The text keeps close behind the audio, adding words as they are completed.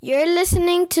You're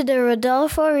listening to the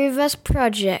Rodolfo Rivas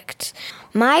Project.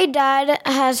 My dad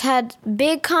has had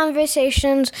big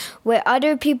conversations with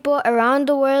other people around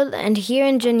the world and here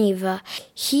in Geneva.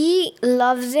 He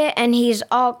loves it and he's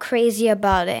all crazy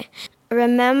about it.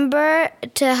 Remember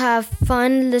to have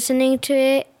fun listening to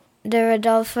it, the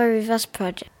Rodolfo Rivas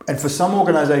Project. And for some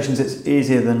organizations, it's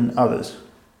easier than others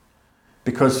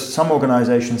because some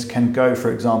organizations can go,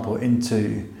 for example,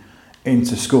 into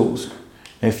schools.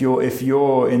 If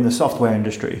you're in the software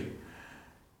industry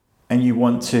and you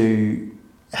want to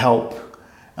help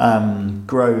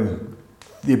grow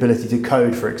the ability to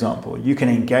code, for example, you can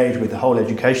engage with the whole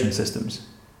education systems.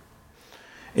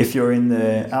 If you're in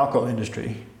the alcohol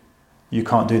industry, you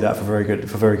can't do that for very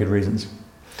good reasons.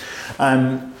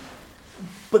 But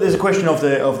there's a question of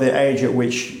the age at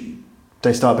which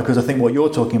they start, because I think what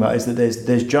you're talking about is that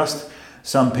there's just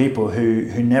some people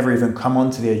who never even come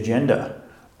onto the agenda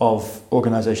of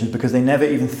organizations because they never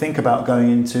even think about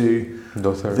going into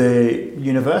the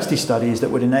university studies that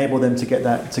would enable them to get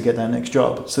that next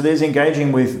job. So there's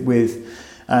engaging with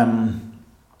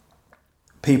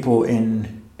people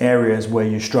in areas where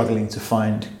you're struggling to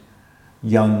find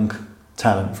young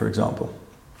talent, for example.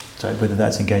 So whether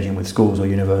that's engaging with schools or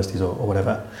universities or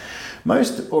whatever.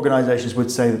 Most organizations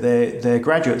would say that their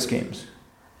graduate schemes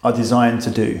are designed to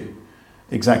do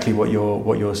exactly what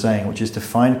you're saying, which is to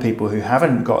find people who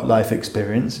haven't got life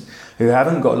experience, who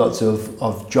haven't got lots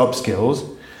of job skills,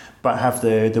 but have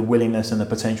the willingness and the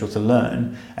potential to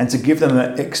learn, and to give them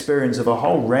an experience of a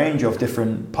whole range of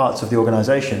different parts of the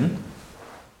organization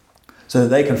so that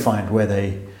they can find where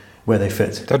they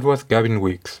fit. That was Gavin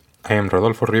Weeks. I am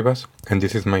Rodolfo Rivas, and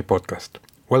this is my podcast.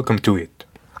 Welcome to it.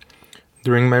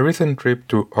 During my recent trip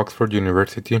to Oxford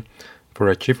University for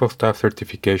a Chief of Staff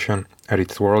certification at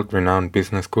its world-renowned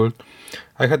business school,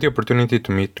 I had the opportunity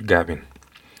to meet Gavin.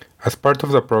 As part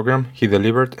of the program, he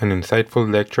delivered an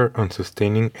insightful lecture on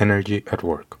sustaining energy at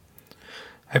work.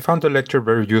 I found the lecture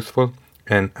very useful,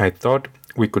 and I thought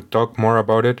we could talk more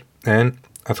about it, and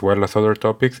as well as other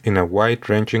topics, in a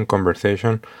wide-ranging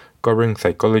conversation covering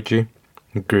psychology,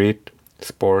 grit,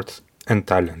 sports, and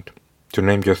talent, to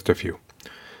name just a few.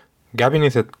 Gavin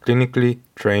is a clinically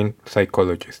trained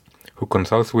psychologist who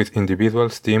consults with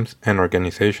individuals, teams, and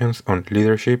organizations on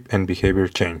leadership and behavior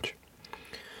change.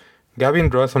 Gavin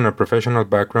draws on a professional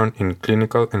background in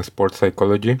clinical and sports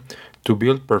psychology to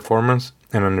build performance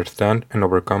and understand and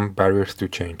overcome barriers to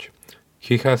change.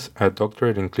 He has a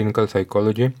doctorate in clinical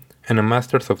psychology and a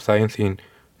master's of science in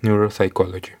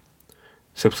neuropsychology.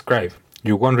 Subscribe,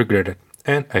 you won't regret it,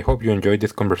 and I hope you enjoyed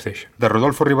this conversation. The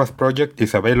Rodolfo Rivas Project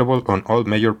is available on all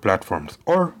major platforms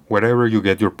or wherever you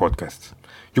get your podcasts.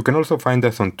 You can also find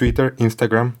us on Twitter,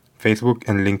 Instagram, Facebook,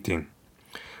 and LinkedIn.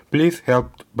 Please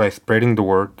help by spreading the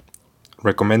word,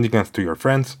 recommending us to your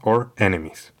friends or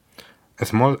enemies. A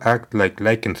small act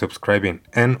like and subscribing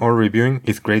and or reviewing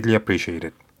is greatly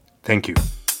appreciated. Thank you.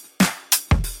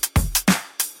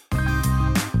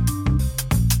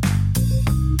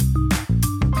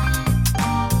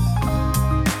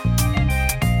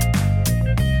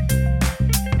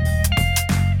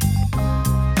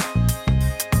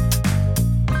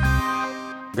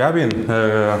 Gavin,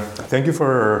 thank you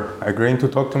for agreeing to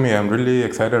talk to me. I'm really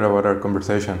excited about our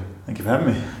conversation. Thank you for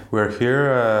having me. We're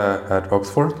here at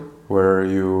Oxford, where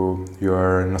you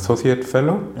are an associate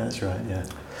fellow. That's right, yeah.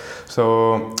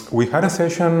 So we had a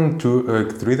session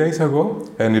 3 days ago,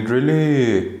 and it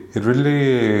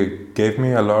really gave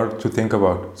me a lot to think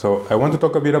about. So I want to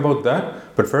talk a bit about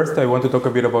that, but first I want to talk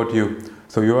a bit about you.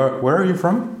 So where are you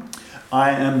from?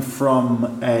 I am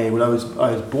from I was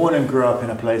born and grew up in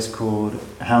a place called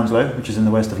Hounslow, which is in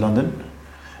the west of London,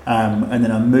 and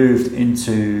then I moved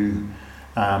into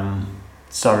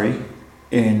Surrey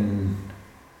in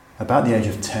about the age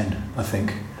of 10, I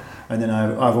think. And then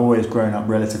I've always grown up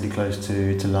relatively close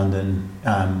to London.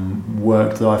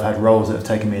 Worked, though I've had roles that have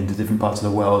taken me into different parts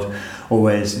of the world.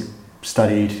 Always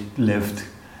studied, lived,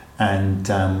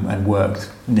 and worked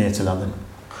near to London.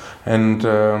 And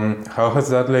how has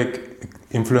that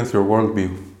influenced your worldview,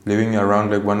 living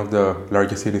around one of the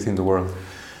largest cities in the world?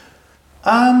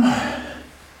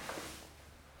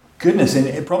 Goodness,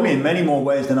 probably in many more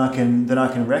ways than I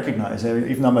can recognize.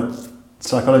 Even though I'm a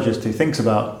psychologist who thinks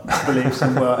about beliefs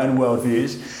and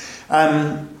worldviews.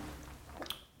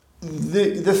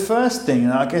 The first thing,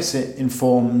 and I guess it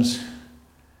informs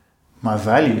my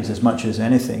values as much as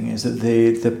anything, is that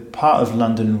the part of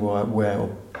London where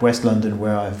West London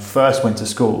where I first went to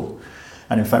school,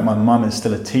 and in fact my mum is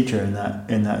still a teacher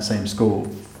in that same school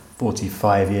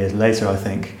 45 years later, I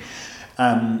think,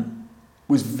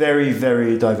 was very,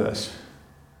 very diverse.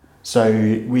 So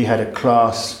we had a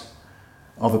class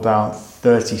of about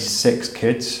 36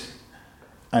 kids,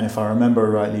 and if I remember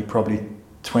rightly, probably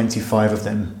 25 of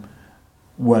them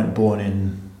weren't born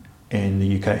in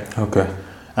the UK. Okay.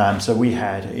 So we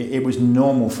had, it was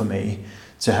normal for me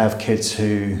to have kids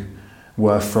who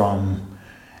were from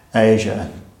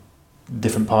Asia,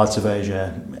 different parts of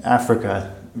Asia,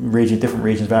 Africa, different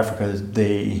regions of Africa,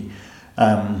 the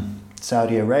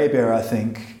Saudi Arabia, I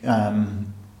think,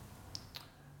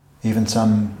 even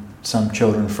some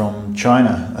children from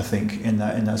China, I think, in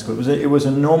that school. It was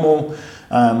a normal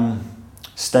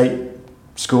state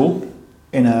school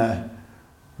in a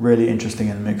really interesting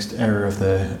and mixed area of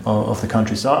the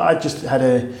country. So I just had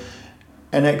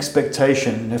an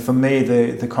expectation. For me,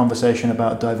 the conversation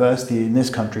about diversity in this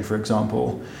country, for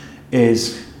example,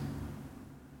 is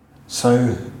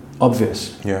so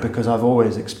obvious, because I've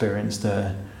always experienced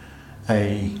a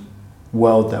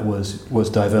world that was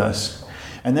diverse.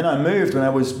 And then I moved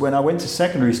when I went to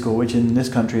secondary school, which in this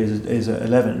country is at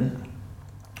 11.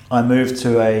 I moved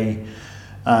to a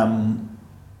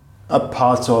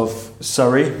part of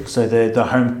Surrey, so the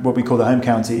home, what we call the home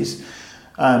counties.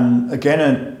 Again,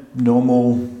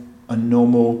 a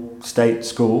normal state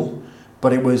school,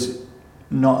 but it was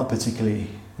not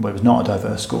it was not a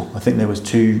diverse school. I think there was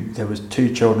two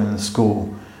children in the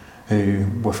school who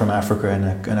were from Africa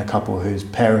and a couple whose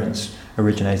parents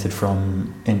originated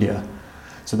from India.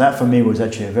 So that for me was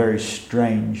actually a very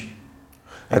strange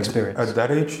experience. At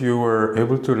that age, you were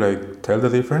able to tell the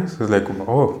difference? It's like,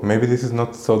 oh, maybe this is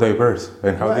not so diverse.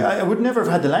 And how I would never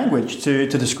have had the language to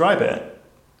describe it.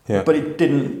 Yeah. But it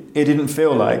didn't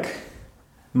feel like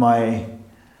my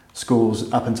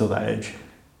schools up until that age.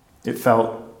 It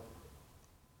felt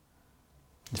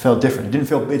different. It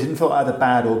didn't feel either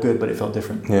bad or good, but it felt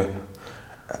different. Yeah.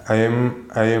 I am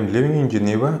living in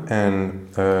Geneva, and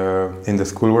in the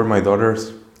school where my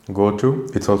daughters go to,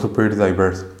 it's also pretty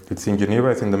diverse. It's in Geneva.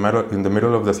 It's in the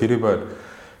middle of the city, but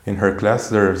in her class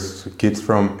there's kids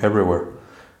from everywhere.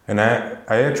 And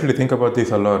I actually think about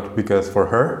this a lot, because for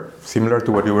her, similar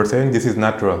to what you were saying, this is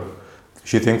natural.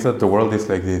 She thinks that the world is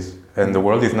like this, and the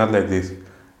world is not like this.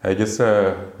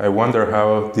 I wonder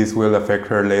how this will affect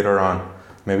her later on.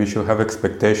 Maybe she'll have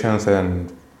expectations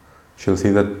and she'll see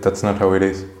that that's not how it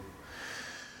is.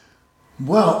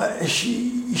 Well,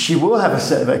 she will have a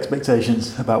set of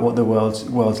expectations about what the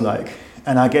world's like,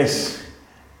 and I guess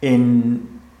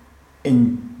in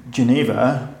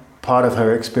Geneva, part of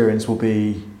her experience will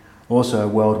be also a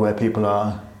world where people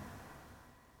are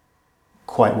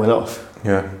quite well off.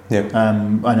 Yeah.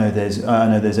 I know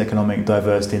there's economic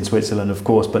diversity in Switzerland, of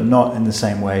course, but not in the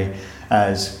same way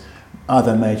as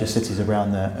other major cities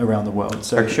around the world.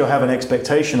 So she'll have an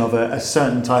expectation of a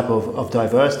certain type of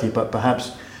diversity, but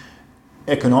perhaps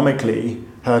economically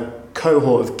her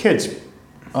cohort of kids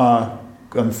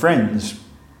and friends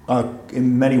are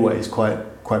in many ways quite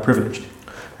privileged.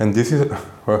 And this is,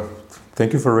 well,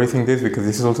 thank you for raising this, because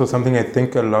this is also something I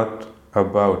think a lot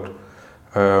about.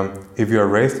 If you are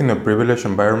raised in a privileged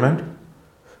environment,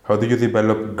 how do you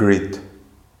develop grit?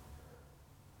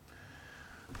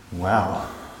 Wow.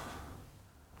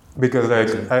 Because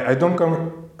I don't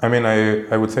come,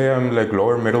 I would say I'm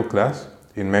lower middle class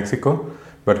in Mexico,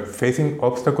 but facing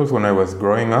obstacles when I was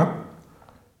growing up,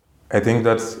 I think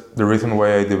that's the reason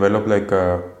why I developed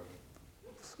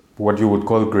what you would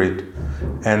call grit.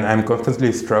 And I'm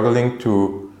constantly struggling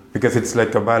because it's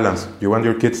like a balance. You want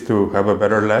your kids to have a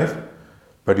better life,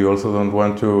 but you also don't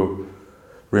want to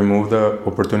remove the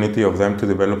opportunity of them to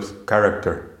develop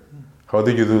character. How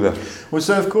do you do that? Well,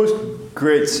 so of course,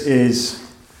 grit is,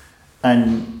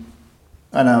 and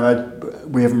I know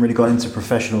we haven't really got into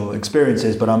professional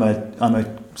experiences, but I'm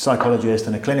a psychologist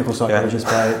and a clinical psychologist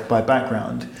by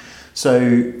background.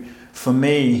 So for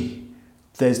me,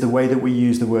 there's the way that we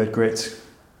use the word grit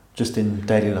just in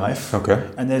daily life. Okay.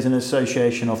 And there's an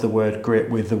association of the word grit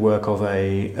with the work of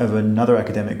another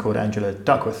academic called Angela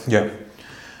Duckworth. Yeah.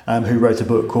 Who wrote a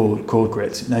book called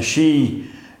Grit. Now she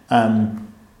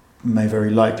may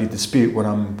very likely dispute what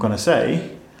I'm going to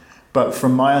say, but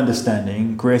from my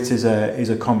understanding, grit is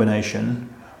a combination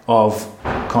of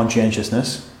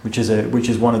conscientiousness, which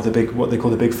is one of what they call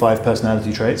the big 5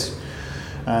 personality traits,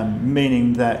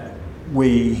 meaning that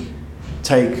we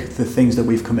take the things that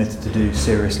we've committed to do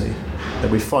seriously,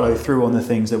 that we follow through on the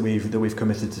things that we've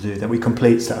committed to do, that we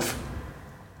complete stuff.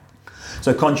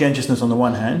 So conscientiousness on the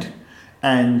one hand,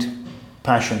 and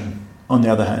passion on the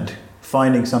other hand,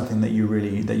 finding something that you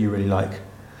really like.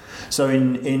 So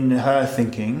in her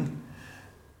thinking,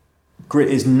 grit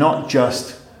is not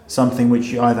just something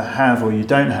which you either have or you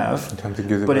don't have,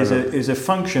 but is a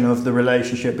function of the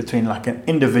relationship between an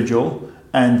individual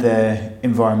and their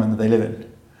environment that they live in.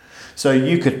 So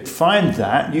you could find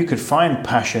that, you could find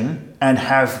passion and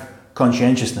have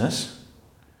conscientiousness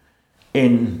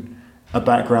in a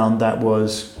background that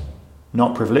was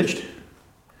not privileged,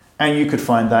 and you could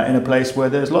find that in a place where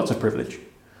there's lots of privilege.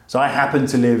 So I happen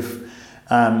to live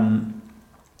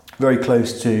very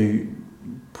close to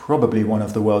probably one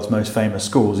of the world's most famous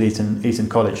schools, Eton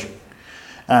College,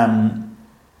 and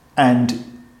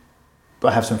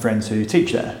I have some friends who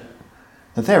teach there.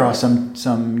 But there are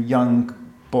some young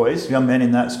men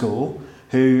in that school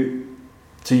who,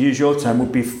 to use your term,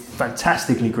 would be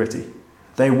fantastically gritty.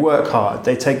 They work hard.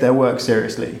 They take their work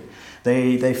seriously.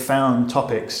 They found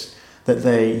topics that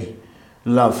they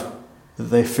love, that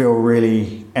they feel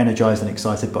really energized and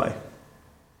excited by.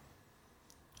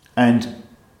 And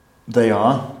they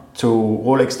are, to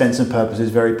all extents and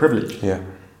purposes, very privileged. Yeah.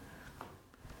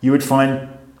 You would find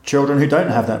children who don't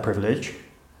have that privilege,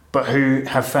 but who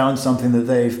have found something that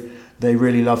they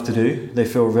really love to do, they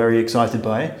feel very excited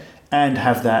by, and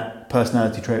have that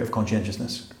personality trait of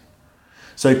conscientiousness.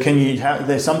 So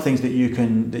there's some things that you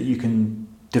can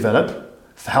develop,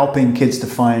 helping kids to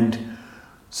find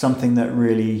something that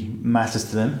really matters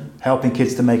to them, helping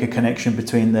kids to make a connection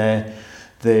between the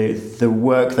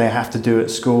work they have to do at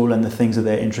school and the things that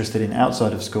they're interested in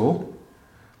outside of school.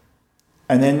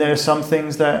 And then there are some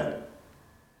things that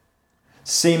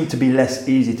seem to be less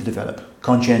easy to develop.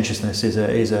 Conscientiousness is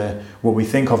a what we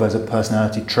think of as a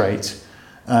personality trait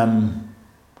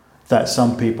that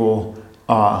some people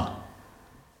are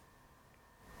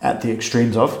at the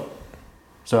extremes of.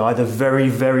 So either very,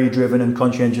 very driven and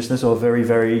conscientiousness, or very,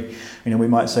 very, we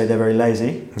might say they're very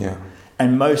lazy. Yeah.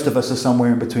 And most of us are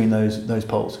somewhere in between those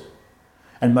poles.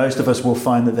 And most of us will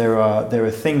find that there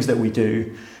are things that we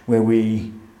do where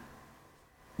we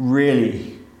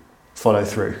really follow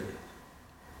through.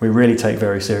 We really take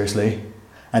very seriously.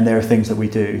 And there are things that we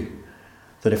do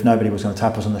that if nobody was going to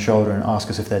tap us on the shoulder and ask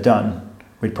us if they're done,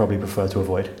 we'd probably prefer to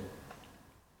avoid.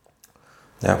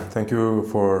 Yeah, thank you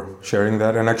for sharing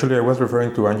that. And actually, I was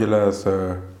referring to Angela's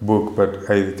book, but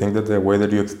I think that the way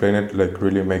that you explain it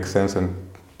really makes sense and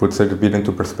puts it a bit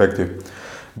into perspective.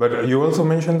 But you also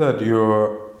mentioned that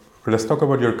let's talk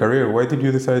about your career. Why did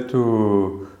you decide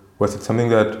to? Was it something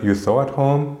that you saw at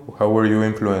home? How were you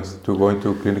influenced to go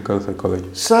into clinical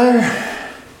psychology? So,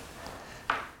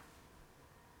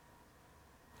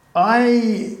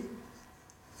 I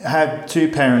had two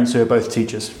parents who are both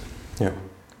teachers. Yeah.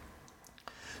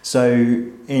 So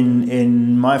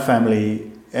in my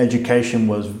family, education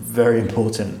was very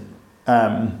important.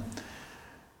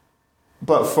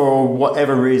 But for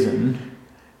whatever reason,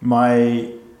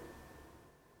 my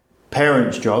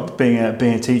parents' job, being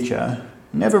a teacher,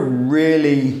 never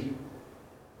really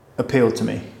appealed to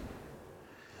me.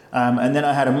 And then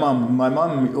I had a mum. My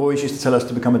mum always used to tell us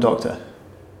to become a doctor.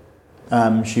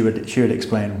 She would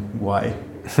explain why.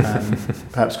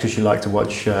 Perhaps because she liked to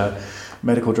watch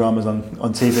medical dramas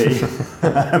on TV.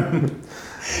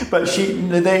 But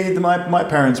my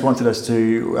parents wanted us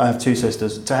to. I have two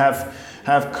sisters, to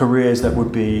have careers that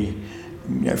would be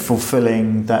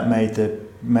fulfilling, that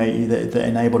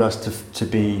enabled us to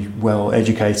be well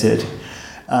educated.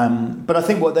 But I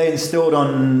think what they instilled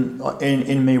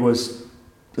in me was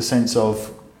the sense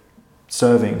of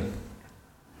serving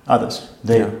others.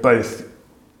 They're both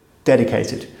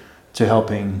dedicated to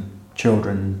helping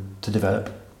children to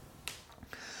develop.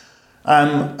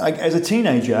 As a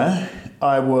teenager,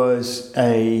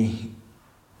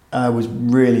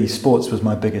 sports was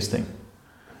my biggest thing.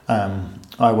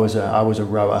 I was a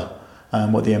rower,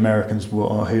 what the Americans who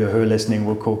are listening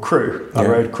will call crew. I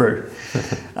rode crew,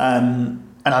 and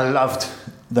I loved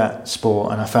that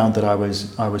sport, and I found that I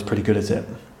was pretty good at it.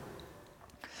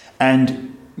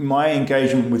 And my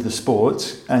engagement with the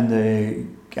sport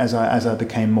and as I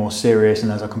became more serious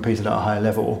and as I competed at a higher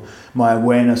level, my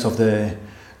awareness of the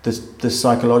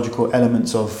psychological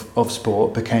elements of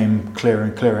sport became clearer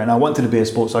and clearer, and I wanted to be a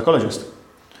sports psychologist.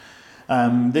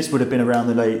 This would have been around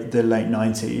the late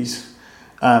 90s,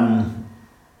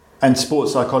 and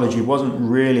sports psychology wasn't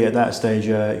really at that stage.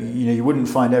 You wouldn't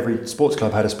find every sports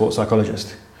club had a sports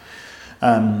psychologist.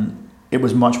 It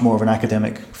was much more of an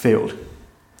academic field,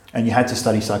 and you had to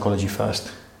study psychology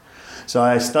first. So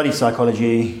I studied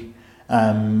psychology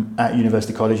at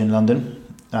University College in London.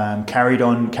 Carried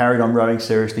on rowing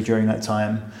seriously during that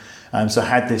time. So I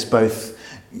had this both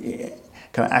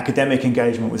kind of academic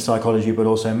engagement with psychology, but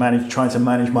also trying to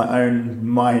manage my own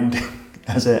mind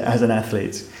as an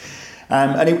athlete.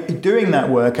 Doing that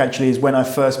work actually is when I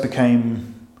first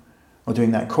became, or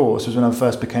doing that course was when I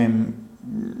first became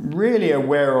really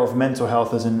aware of mental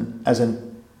health as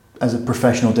a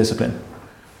professional discipline.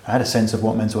 I had a sense of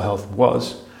what mental health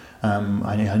was,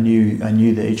 I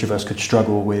knew that each of us could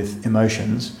struggle with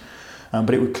emotions,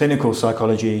 but clinical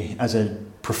psychology as a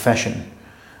profession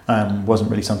wasn't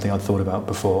really something I'd thought about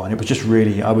before, and it was just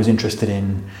really I was interested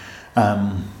in.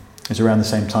 It was around the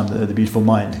same time that The Beautiful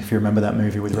Mind, if you remember that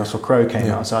movie with Russell Crowe, came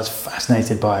out. So I was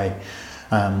fascinated by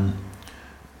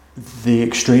the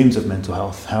extremes of mental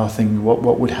health,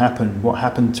 what would happen, what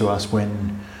happened to us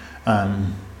when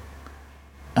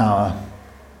our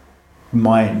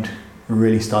mind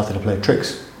really started to play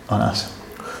tricks on us.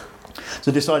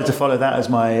 So I decided to follow that as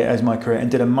my career, and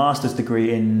did a master's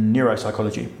degree in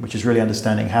neuropsychology, which is really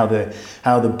understanding how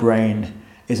the brain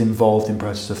is involved in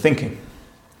process of thinking.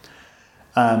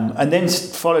 And then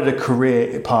followed a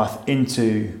career path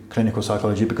into clinical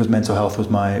psychology because mental health was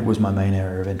my main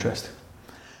area of interest,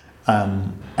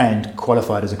 and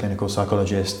qualified as a clinical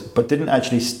psychologist, but didn't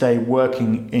actually stay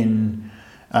working in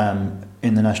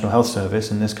the National Health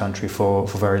Service in this country for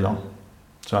very long.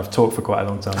 So I've talked for quite a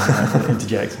long time. I have to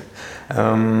interject.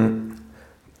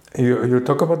 You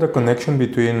talk about the connection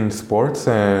between sports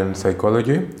and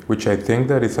psychology, which I think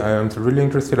that I'm really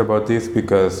interested about this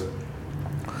because.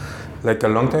 Like a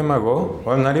long time ago,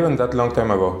 well, not even that long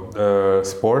time ago,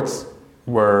 sports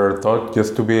were thought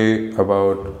just to be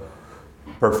about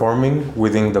performing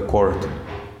within the court.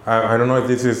 I don't know if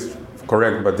this is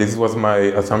correct, but this was my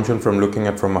assumption from looking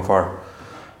at from afar.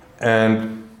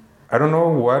 And I don't know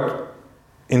what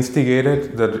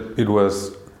instigated that it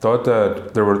was thought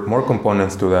that there were more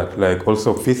components to that, like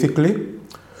also physically,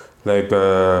 like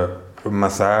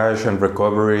massage and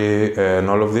recovery and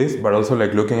all of this, but also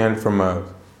like looking at it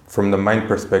from the mind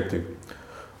perspective.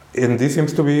 And this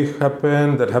seems to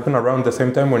happen around the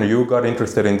same time when you got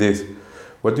interested in this.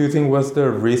 What do you think was the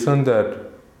reason that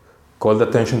called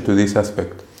attention to this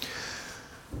aspect?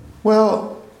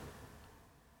 Well,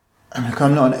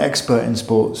 I'm not an expert in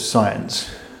sports science,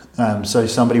 so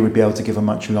somebody would be able to give a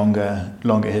much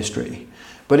longer history.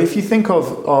 But if you think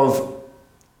of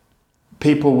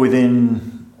people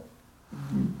within,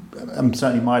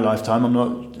 certainly my lifetime, I'm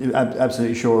not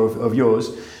absolutely sure of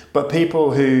yours, but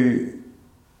people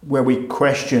where we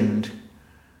questioned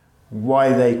why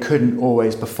they couldn't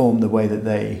always perform the way that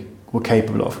they were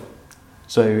capable of.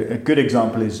 So a good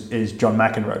example is John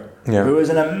McEnroe, who was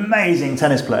an amazing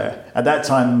tennis player. At that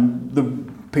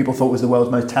time, people thought was the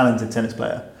world's most talented tennis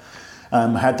player.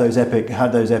 Had those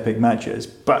epic matches,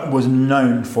 but was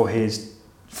known for his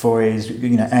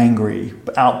angry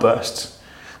outbursts.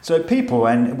 So people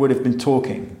would have been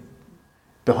talking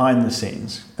behind the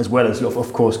scenes, as well as,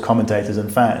 of course, commentators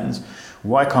and fans.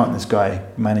 Why can't this guy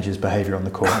manage his behaviour on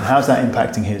the court? And how's that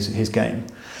impacting his game?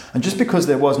 And just because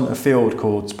there wasn't a field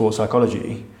called sports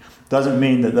psychology doesn't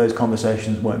mean that those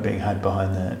conversations weren't being had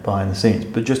behind the scenes,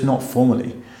 but just not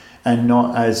formally and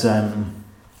not as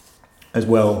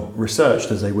well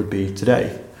researched as they would be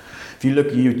today. If you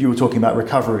look, you were talking about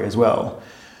recovery as well.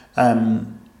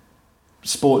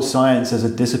 Sports science as a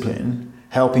discipline,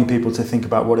 helping people to think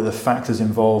about what are the factors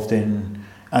involved in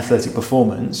athletic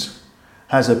performance,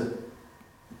 has a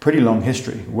pretty long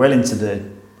history, well into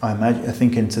I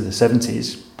think into the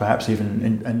 70s, perhaps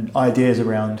even, and ideas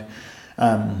around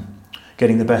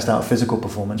getting the best out of physical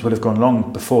performance would have gone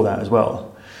long before that as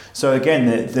well. So again,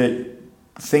 the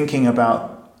thinking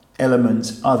about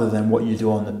elements other than what you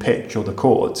do on the pitch or the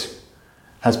court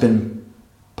has been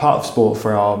part of sport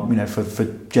for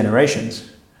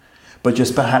generations, but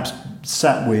just perhaps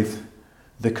sat with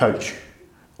the coach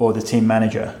or the team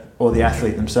manager or the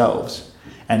athlete themselves,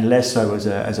 and less so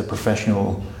as a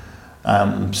professional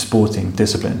sporting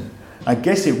discipline. I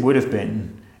guess it would have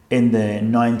been in the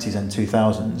 90s and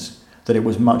 2000s that it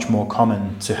was much more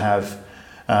common to have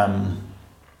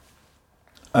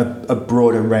a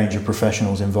broader range of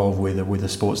professionals involved with a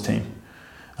sports team,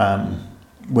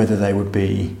 whether they would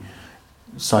be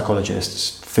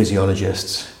psychologists,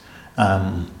 physiologists,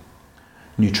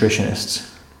 nutritionists.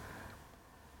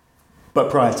 But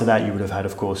prior to that, you would have had,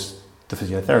 of course, the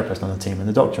physiotherapist on the team and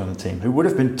the doctor on the team, who would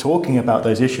have been talking about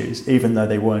those issues, even though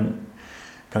they weren't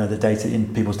kind of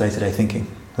in people's day-to-day thinking.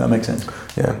 Does that make sense?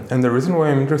 Yeah, and the reason why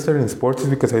I'm interested in sports is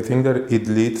because I think that it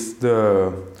leads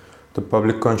the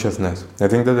public consciousness. I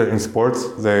think that in sports,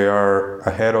 they are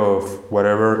ahead of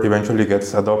whatever eventually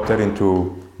gets adopted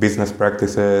into business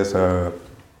practices.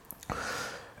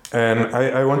 And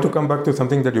I want to come back to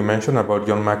something that you mentioned about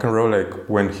John McEnroe. Like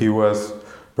when he was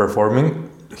performing,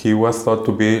 he was thought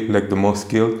to be like the most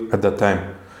skilled at that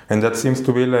time. And that seems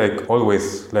to be like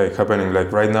always like happening.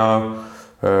 Like right now,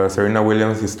 Serena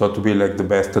Williams is thought to be like the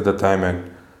best at the time.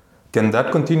 And can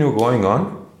that continue going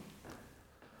on?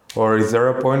 Or is there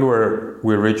a point where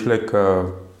we reach like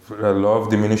a law of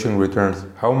diminishing returns?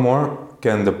 How more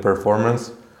can the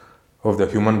performance of the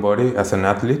human body as an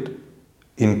athlete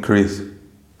increase?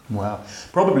 Wow.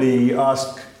 Probably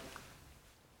ask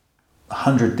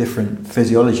 100 different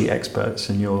physiology experts,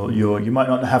 and you might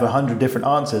not have 100 different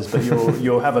answers, but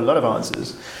you'll have a lot of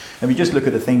answers. And we just look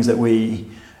at the things that we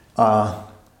are,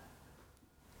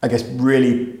 I guess,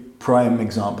 really prime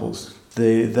examples.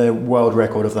 The world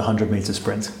record of the 100-meter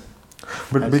sprint.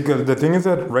 But because the thing is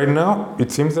that right now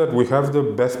it seems that we have the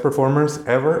best performers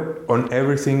ever on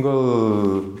every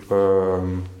single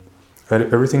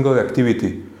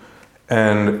activity,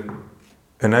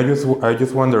 and I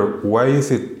just wonder, why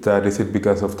is it that? Is it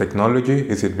because of technology?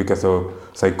 Is it because of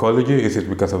psychology? Is it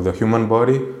because of the human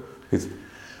body?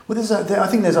 Well, I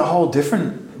think there's a whole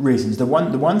different reasons. The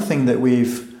one thing that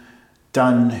we've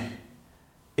done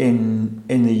in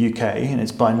the UK, and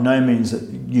it's by no means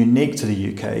unique to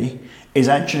the UK, is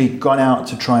actually gone out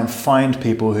to try and find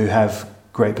people who have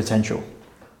great potential.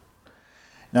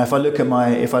 Now, if I look at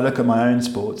my own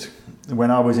sport, when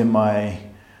I was in my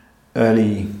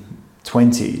early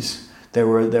 20s, there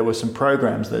were some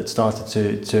programs that started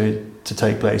to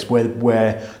take place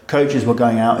where coaches were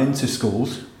going out into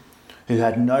schools who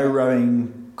had no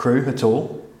rowing crew at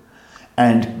all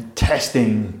and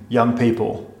testing young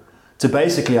people to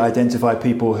basically identify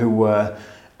people who were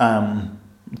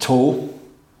tall,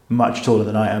 much taller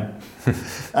than I am,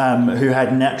 who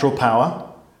had natural power,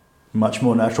 much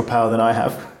more natural power than I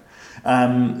have,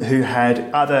 who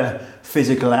had other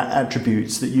physical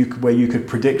attributes where you could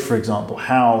predict, for example,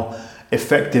 how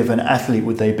effective an athlete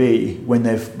would they be when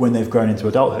they've grown into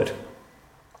adulthood.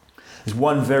 There's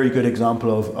one very good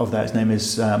example of that. His name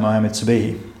is Mohamed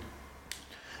Sabihi.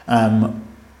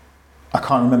 I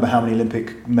can't remember how many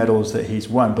Olympic medals that he's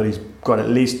won, but he's got at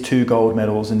least 2 gold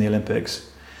medals in the Olympics.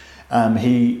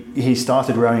 He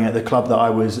started rowing at the club that I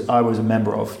was a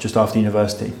member of just after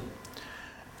university.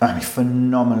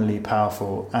 Phenomenally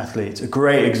powerful athlete. A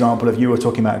great example of, you were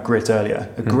talking about grit earlier,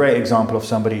 a great example of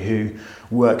somebody who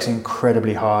works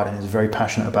incredibly hard and is very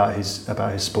passionate about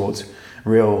his sport.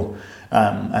 Real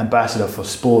ambassador for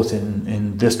sport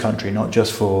in this country, not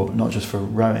just for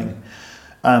rowing.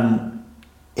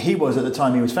 He was, at the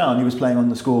time he was found, he was playing on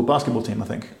the school basketball team, I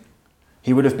think.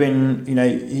 He would have been,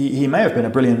 he may have been a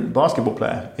brilliant basketball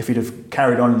player if he'd have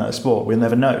carried on in that sport. We'll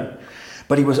never know.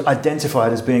 But he was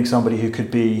identified as being somebody who could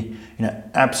be,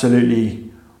 absolutely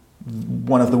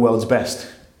one of the world's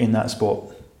best in that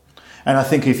sport. And I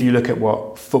think if you look at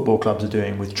what football clubs are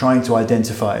doing with trying to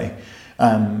identify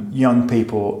young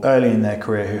people early in their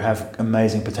career who have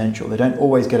amazing potential, they don't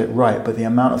always get it right, but the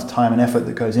amount of time and effort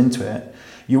that goes into it,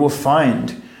 you will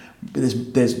find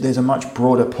there's a much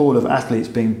broader pool of athletes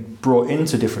being brought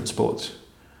into different sports,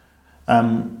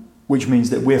 which means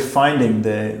that we're finding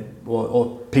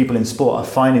or people in sport are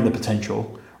finding the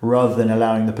potential rather than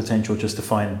allowing the potential just to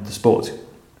find the sport.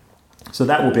 So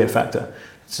that will be a factor.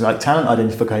 It's like talent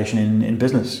identification in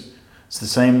business. It's the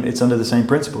same. It's under the same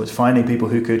principle. It's finding people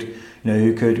who could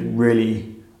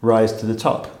really rise to the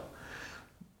top.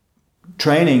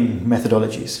 Training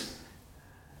methodologies.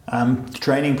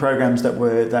 Training programs that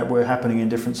were happening in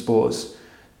different sports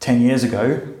 10 years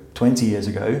ago, 20 years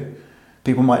ago,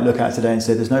 people might look at today and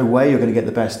say, there's no way you're going to get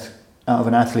the best out of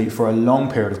an athlete for a long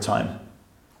period of time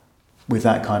with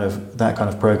that kind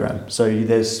of program. So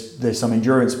there's some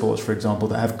endurance sports, for example,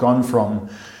 that have gone from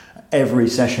every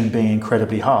session being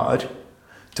incredibly hard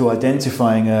to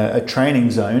identifying a training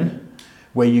zone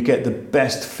where you get the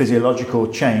best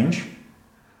physiological change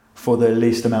for the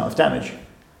least amount of damage.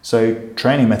 So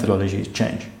training methodologies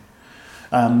change.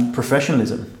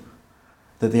 Professionalism,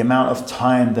 that the amount of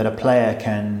time that a player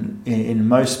can, in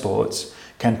most sports,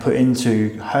 can put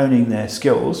into honing their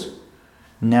skills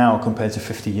now compared to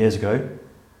 50 years ago,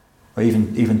 or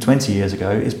even 20 years ago,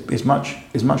 is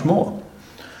much more.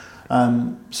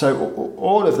 So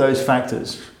all of those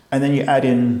factors, and then you add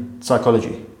in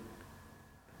psychology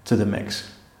to the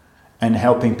mix, and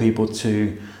helping people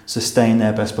to sustain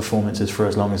their best performances for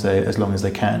as long as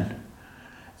they can.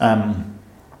 And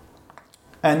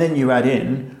then you add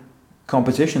in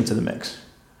competition to the mix.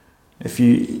 If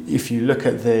you look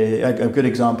at a good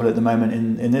example at the moment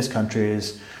in this country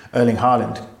is Erling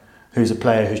Haaland, who's a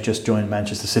player who's just joined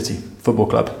Manchester City Football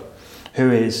Club, who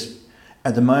is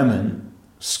at the moment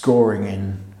scoring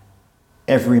in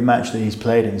every match that he's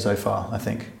played in so far, I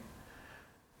think.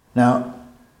 Now,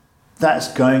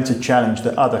 that's going to challenge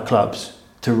the other clubs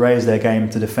to raise their game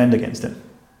to defend against him.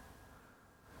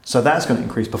 So that's going to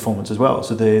increase performance as well.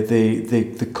 So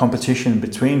the competition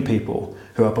between people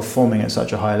who are performing at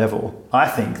such a high level, I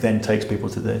think, then takes people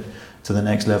to the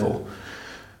next level.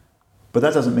 But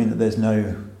that doesn't mean that there's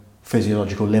no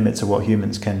physiological limit to what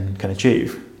humans can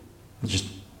achieve. It's just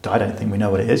I don't think we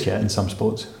know what it is yet in some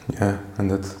sports. Yeah,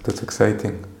 and that's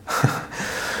exciting.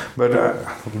 But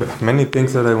many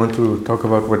things that I want to talk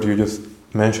about what you just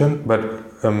mentioned, but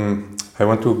I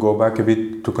want to go back a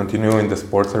bit to continue in the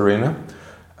sports arena.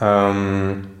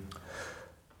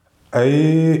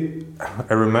 I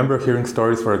remember hearing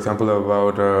stories, for example,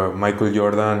 about Michael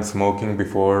Jordan smoking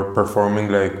before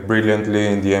performing like brilliantly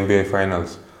in the NBA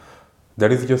finals.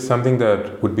 That is just something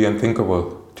that would be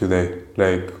unthinkable today.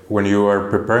 Like when you are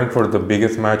preparing for the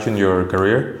biggest match in your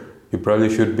career, you probably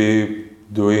should be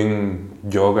doing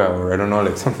yoga or I don't know,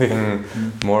 like something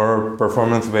more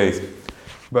performance-based.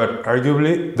 But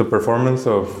arguably, the performance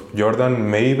of Jordan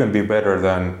may even be better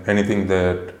than anything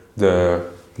that the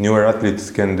newer athletes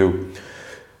can do.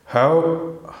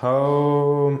 How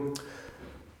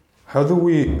do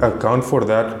we account for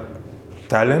that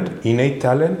talent, innate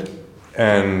talent,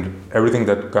 and everything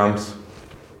that comes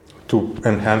to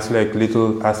enhance like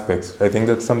little aspects? I think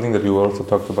that's something that you also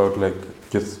talked about like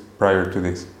just prior to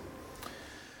this.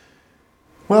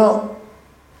 Well,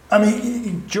 I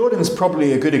mean, Jordan's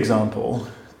probably a good example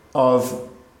of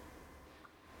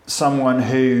someone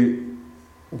who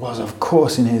was, of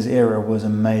course, in his era was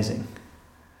amazing,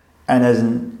 and as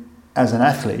an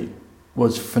athlete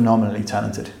was phenomenally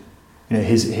talented. You know,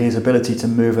 his ability to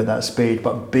move at that speed,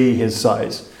 but be his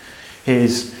size,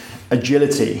 his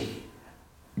agility,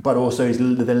 but also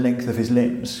the length of his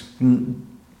limbs.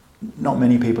 Not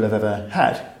many people have ever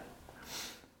had.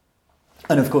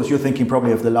 And of course, you're thinking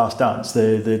probably of The Last Dance,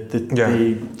 the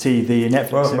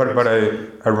Netflix. Well, but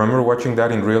I remember watching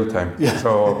that in real time. Yeah.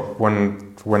 So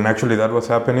when actually that was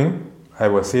happening, I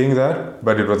was seeing that,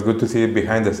 but it was good to see it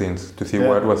behind the scenes to see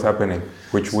what was happening,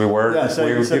 which we were. Yeah. So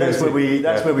that's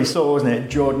where we saw, wasn't it?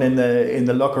 Jordan in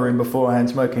the locker room beforehand,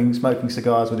 smoking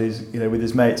cigars with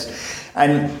his mates,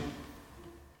 and.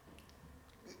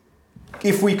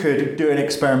 If we could do an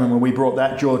experiment where we brought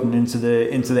that Jordan into the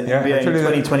NBA in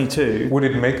 2022, would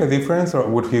it make a difference, or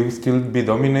would he still be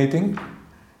dominating?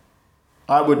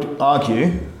 I would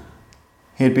argue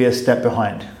he'd be a step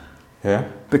behind. Yeah.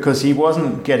 Because he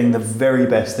wasn't getting the very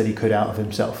best that he could out of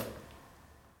himself.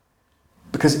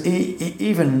 Because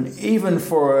even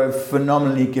for a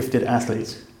phenomenally gifted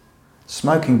athlete,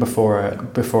 smoking before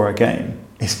a game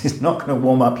is not going to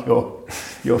warm up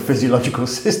your physiological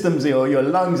systems or your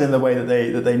lungs in the way that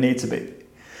they need to be.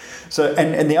 So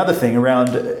and the other thing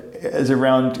around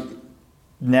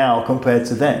now compared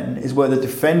to then is where the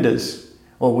defenders,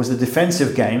 or was the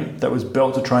defensive game that was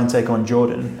built to try and take on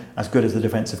Jordan as good as the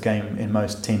defensive game in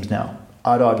most teams now?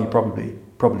 I'd argue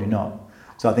probably not.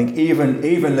 So I think even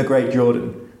the great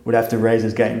Jordan would have to raise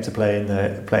his game to play in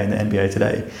the NBA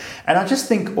today. And I just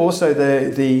think also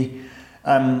the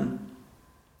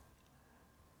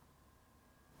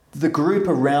group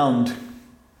around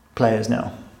players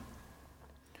now.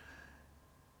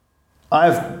 I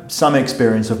have some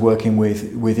experience of working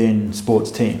within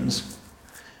sports teams,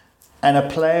 and a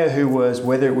player who was,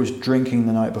 whether it was drinking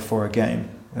the night before a game.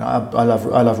 I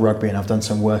love rugby, and I've done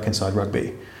some work inside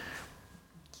rugby.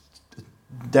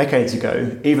 Decades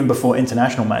ago, even before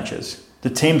international matches, the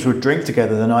teams would drink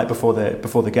together the night before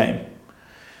the game.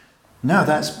 Now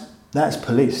that's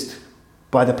policed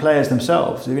by the players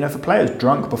themselves. You know, if a player's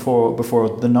drunk before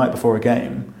the night before a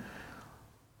game,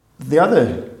 the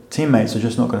other teammates are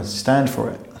just not going to stand for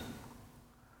it.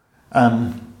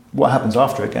 What happens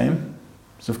after a game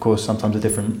is, of course, sometimes a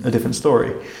different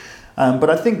story. But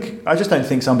I just don't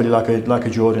think somebody like a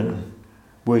Jordan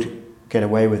would get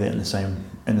away with it in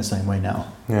the same way now.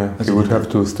 Yeah, he would have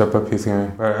to step up his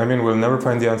game. I mean, we'll never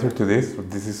find the answer to this.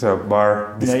 This is a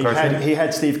bar discussion. He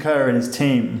had Steve Kerr and his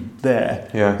team there,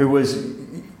 who was,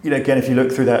 again, if you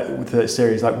look through that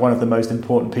series, like one of the most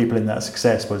important people in that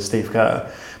success was Steve Kerr.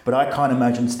 But I can't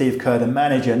imagine Steve Kerr, the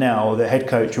manager now, or the head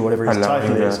coach, or whatever his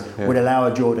title is, would allow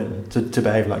a Jordan to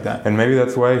behave like that. And maybe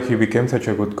that's why he became such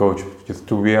a good coach, just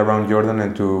to be around Jordan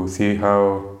and to see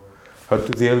how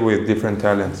to deal with different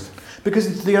talents.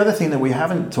 Because the other thing that we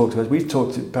haven't talked about, we've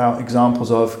talked about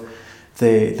examples of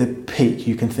the peak.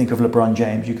 You can think of LeBron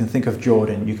James, you can think of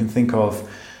Jordan, you can think of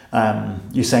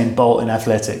Usain Bolt in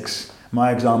athletics.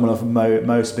 My example of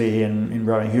Mo Spee in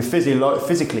rowing, who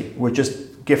physically were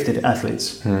just gifted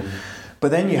athletes. But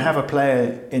then you have a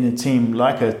player in a team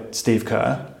like a Steve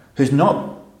Kerr who's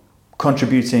not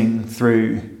contributing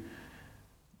through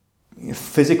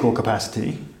physical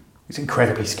capacity. He's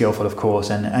incredibly skillful, of course,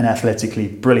 and athletically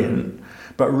brilliant,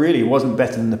 but really wasn't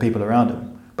better than the people around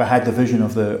him, but had the vision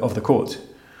of the court,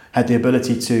 had the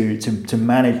ability to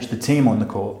manage the team on the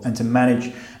court and to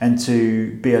manage and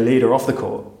to be a leader off the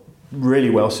court. Really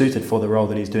well suited for the role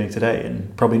that he's doing today,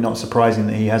 and probably not surprising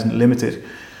that he hasn't limited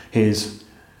his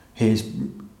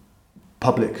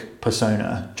public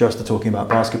persona just to talking about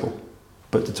basketball,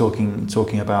 but to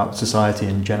talking about society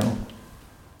in general.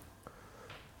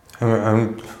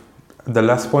 The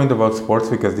last point about sports,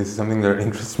 because this is something that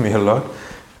interests me a lot.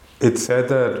 It's said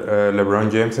that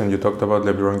LeBron James, and you talked about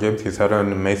LeBron James, he's had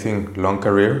an amazing long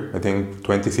career, I think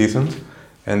 20 seasons.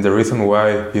 And the reason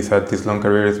why he's had this long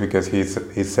career is because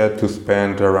he's said to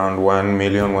spend around 1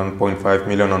 million, 1.5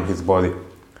 million on his body.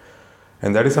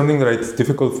 And that is something that it's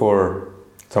difficult for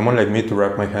someone like me to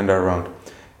wrap my hand around.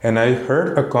 And I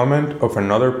heard a comment of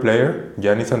another player,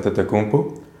 Giannis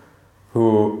Antetokounmpo,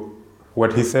 who,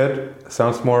 what he said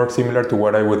sounds more similar to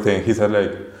what I would think. He said,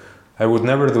 like, I would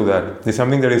never do that. It's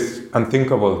something that is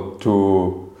unthinkable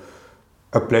to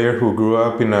a player who grew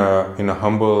up in a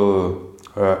humble,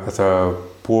 as a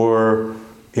poor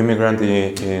immigrant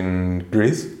in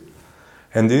Greece.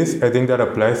 And this, I think that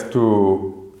applies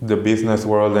to the business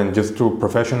world and just to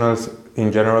professionals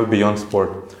in general beyond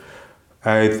sport.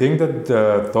 I think that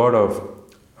the thought of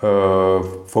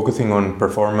focusing on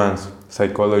performance,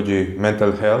 psychology,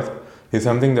 mental health is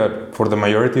something that for the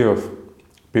majority of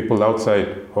people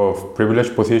outside of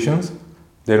privileged positions,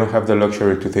 they don't have the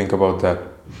luxury to think about that.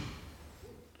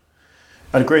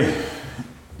 I'd agree.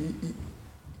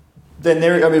 Then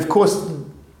of course,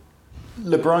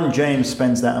 LeBron James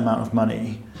spends that amount of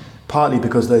money partly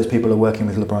because those people are working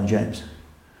with LeBron James,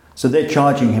 so they're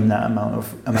charging him that amount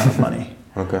of money.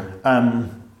 Okay.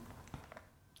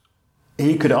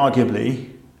 He could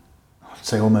arguably, I'd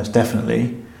say almost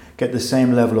definitely, get the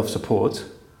same level of support,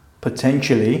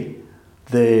 potentially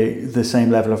the same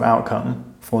level of outcome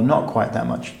for not quite that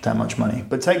much money.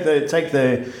 But take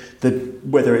the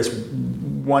whether it's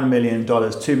 $1 million,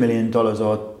 $2 million,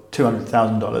 or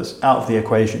 $200,000 out of the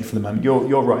equation for the moment.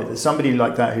 You're right that somebody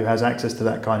like that who has access to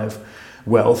that kind of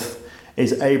wealth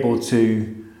is able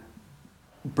to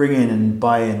bring in and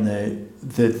buy in the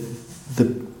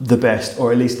best,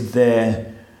 or at least their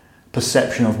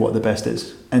perception of what the best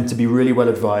is, and to be really well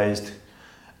advised.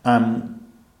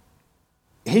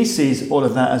 He sees all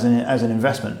of that as an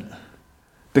investment,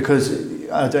 because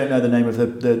I don't know the name of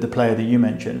the player that you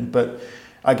mentioned, but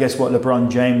I guess what LeBron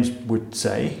James would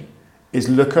say is,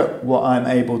 look at what I'm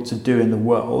able to do in the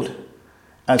world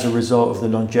as a result of the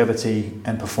longevity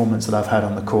and performance that I've had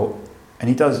on the court.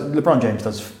 And LeBron James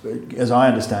does, as I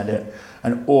understand it,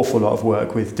 an awful lot of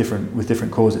work with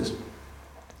different causes.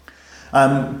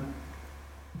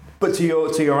 But to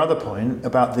your other point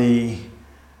about the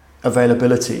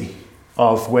availability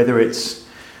of whether it's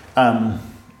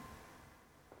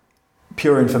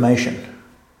pure information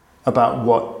about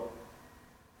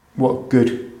what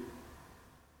good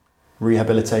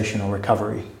rehabilitation or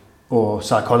recovery or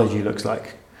psychology looks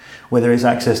like, whether it's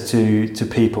access to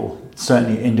people,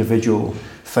 certainly individual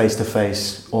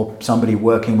face-to-face, or somebody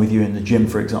working with you in the gym,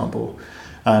 for example,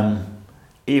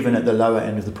 even at the lower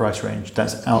end of the price range,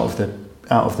 that's out of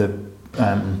the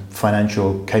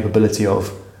financial capability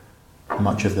of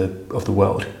much of the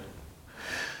world.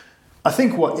 I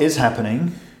think what is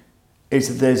happening is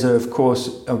that there's of course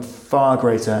a far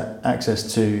greater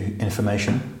access to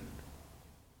information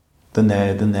than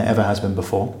there ever has been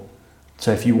before.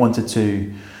 So if you wanted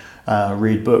to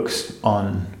read books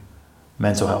on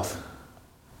mental health,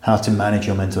 how to manage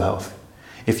your mental health,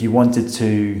 if you wanted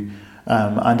to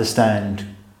understand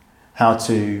how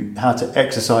to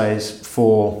exercise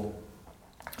to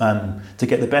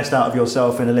get the best out of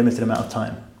yourself in a limited amount of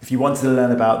time, if you wanted to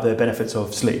learn about the benefits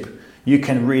of sleep, you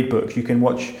can read books, you can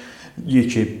watch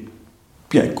YouTube,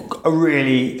 a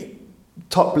really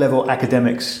top level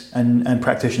academics and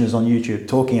practitioners on YouTube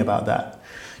talking about that.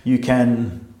 You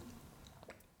can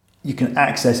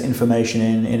access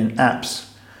information in apps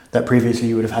that previously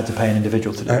you would have had to pay an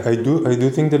individual to do. I do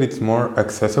think that it's more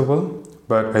accessible,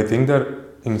 but I think that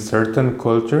in certain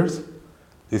cultures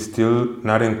it's still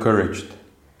not encouraged,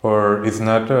 or it's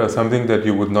not something that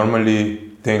you would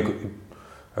normally think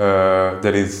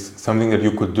that is something that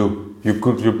you could do. You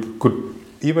could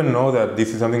even know that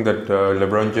this is something that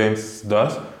LeBron James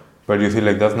does, but you see,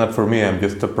 like, that's not for me. I'm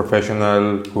just a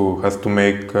professional who has to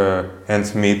make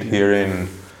ends meet here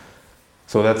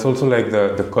so that's also like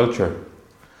the culture.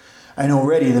 And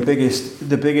already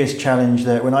the biggest challenge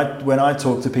there, when I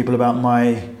talk to people about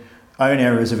my own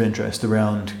areas of interest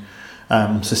around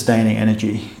sustaining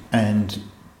energy and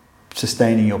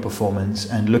sustaining your performance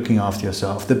and looking after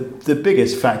yourself, the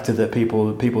biggest factor that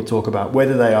people talk about,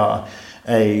 whether they are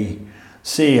a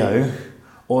CEO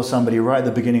or somebody right at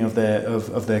the beginning of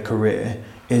their career,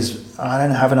 is I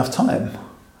don't have enough time.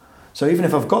 So even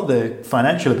if I've got the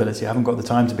financial ability, I haven't got the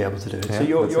time to be able to do it. Yeah, so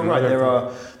you're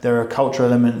right. There are cultural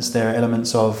elements. There are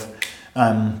elements of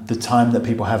the time that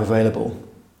people have available.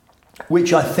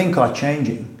 which I think are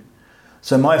changing.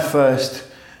 So my first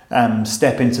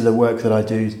step into the work that I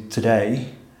do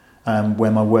today,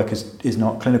 where my work is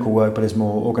not clinical work but is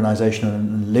more organizational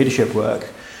and leadership work,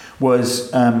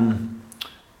 was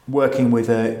working with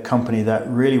a company that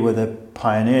really were the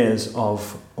pioneers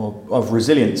of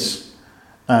resilience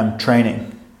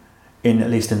training, at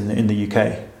least in the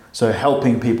UK. So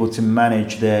helping people to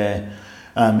manage their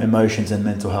emotions and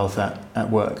mental health at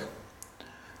work.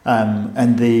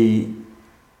 And the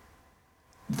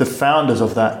founders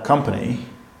of that company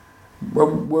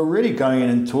were really going in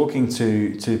and talking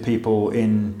to people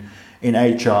in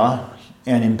HR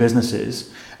and in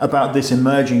businesses about this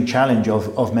emerging challenge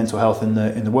of mental health in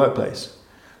the workplace.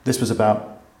 This was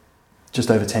about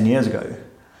just over 10 years ago.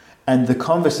 And the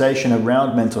conversation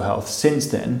around mental health since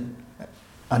then,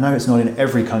 I know it's not in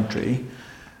every country,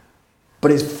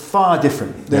 but it's far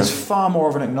different. There's far more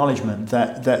of an acknowledgement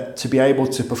that to be able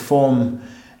to perform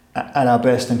at our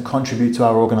best and contribute to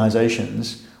our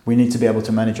organizations, we need to be able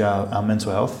to manage our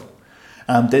mental health.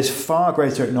 There's far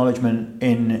greater acknowledgement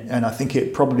and I think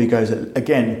it probably goes,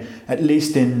 again, at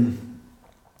least in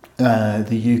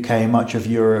the UK, much of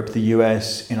Europe, the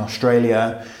US, in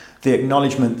Australia, the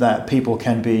acknowledgement that people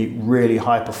can be really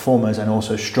high performers and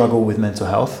also struggle with mental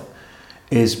health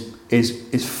is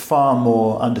far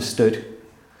more understood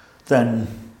than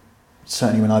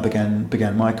certainly when I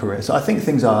began my career. So I think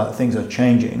things are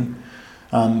changing,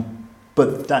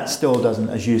 but that still doesn't,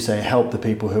 as you say, help the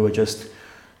people who are just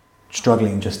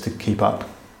struggling just to keep up.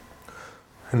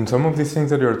 And some of these things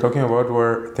that you're talking about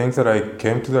were things that I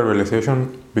came to the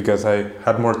realization because I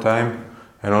had more time,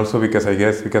 and also because I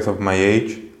guess because of my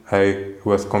age, I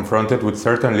was confronted with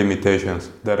certain limitations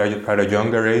that at a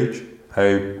younger age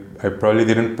I probably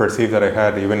didn't perceive that I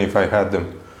had, even if I had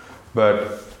them.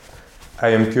 But I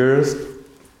am curious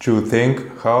to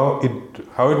think how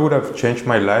it would have changed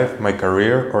my life, my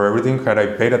career, or everything had I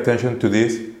paid attention to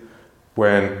this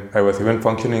when I was even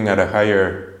functioning at a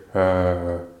higher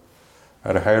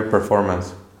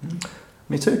performance.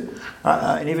 Me too.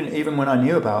 And even when I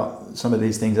knew about some of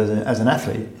these things as an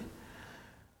athlete,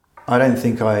 I don't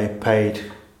think I paid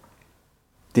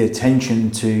the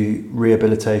attention to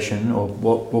rehabilitation, or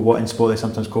what in sport they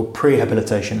sometimes call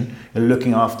prehabilitation,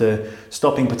 looking after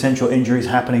stopping potential injuries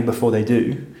happening before they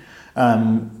do,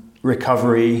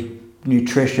 recovery,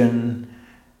 nutrition,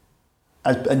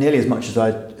 nearly as much as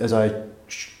I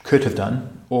could have done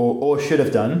or should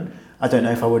have done. I don't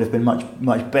know if I would have been much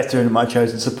better in my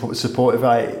chosen support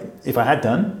if I had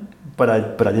done, but I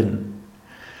didn't.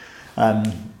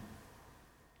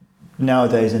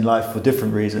 Nowadays in life, for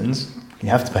different reasons, you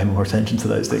have to pay more attention to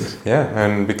those things. Yeah,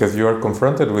 and because you are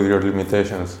confronted with your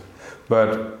limitations.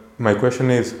 But my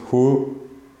question is, who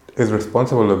is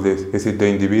responsible of this? Is it the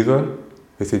individual?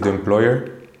 Is it the employer?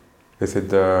 Is it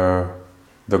the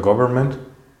government?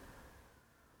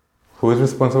 Who is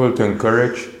responsible to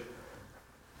encourage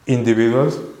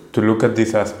individuals to look at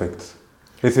these aspects?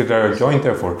 Is it a joint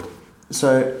effort?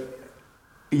 So,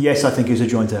 yes, I think it's a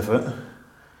joint effort.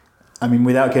 I mean,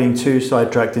 without getting too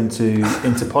sidetracked into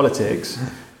politics,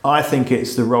 I think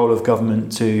it's the role of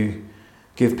government to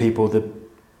give people the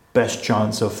best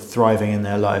chance of thriving in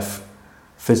their life,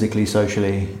 physically,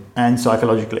 socially, and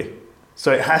psychologically.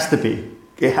 So it has to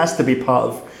be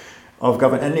part of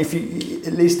government. And if you,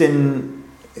 at least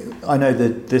I know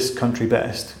that this country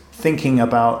best, thinking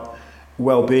about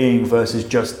well-being versus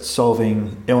just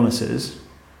solving illnesses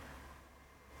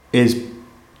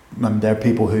there are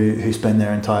people who spend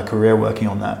their entire career working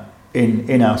on that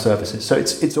in our services. So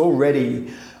it's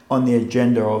already on the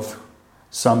agenda of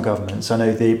some governments. I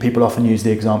know people often use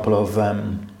the example of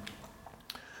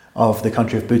the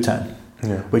country of Bhutan,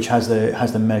 which has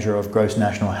the measure of gross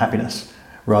national happiness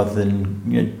rather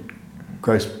than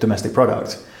gross domestic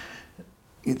product.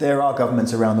 There are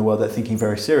governments around the world that are thinking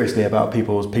very seriously about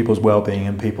people's well-being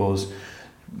and people's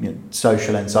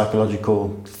social and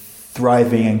psychological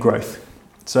thriving and growth.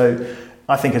 So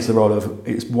I think it's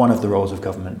one of the roles of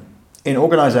government. In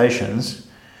organizations,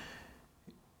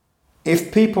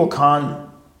 if people can't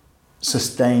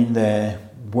sustain their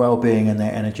well-being and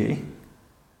their energy,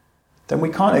 then we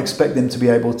can't expect them to be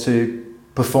able to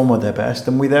perform at their best,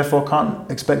 and we therefore can't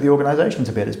expect the organization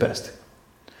to be at its best.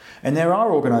 And there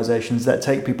are organizations that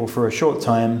take people for a short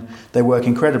time, they work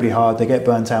incredibly hard, they get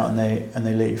burnt out and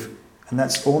they leave. And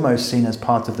that's almost seen as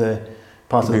part of the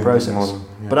process. Model,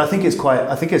 yeah. But I think it's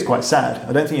quite sad.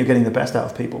 I don't think you're getting the best out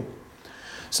of people.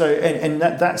 So and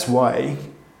that's why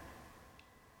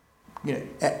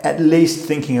at least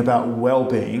thinking about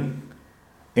well-being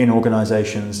in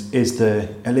organizations is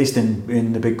at least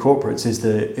in the big corporates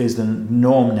is the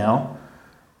norm now.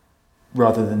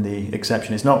 rather than the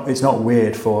exception. It's not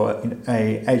weird for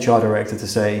a HR director to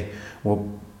say, well,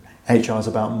 HR is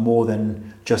about more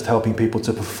than just helping people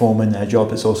to perform in their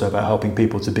job. It's also about helping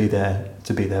people to be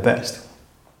their best.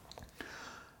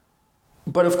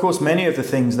 But of course, many of the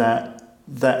things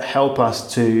that help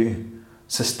us to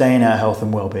sustain our health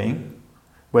and well-being,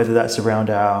 whether that's around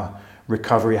our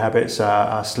recovery habits,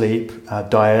 our sleep, our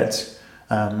diet,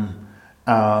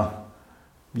 our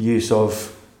use or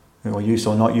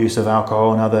not use of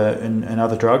alcohol and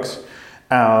other drugs,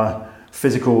 our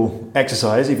physical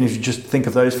exercise, even if you just think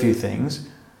of those few things,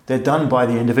 they're done by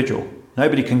the individual.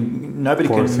 Nobody can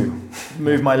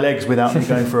move my legs without me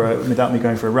going for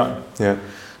a run. Yeah.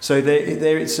 So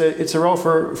it's a role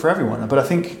for everyone. But I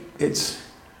think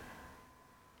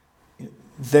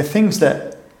they're things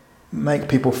that make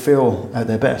people feel at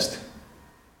their best.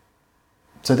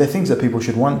 So they're things that people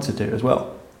should want to do as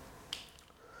well.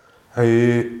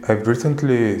 I've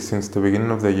recently, since the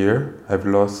beginning of the year, I've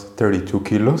lost 32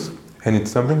 kilos, and it's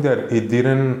something that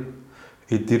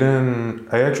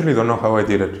I actually don't know how I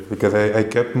did it, because I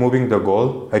kept moving the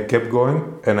goal, I kept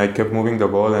going, and I kept moving the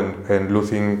goal and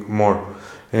losing more.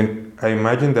 And I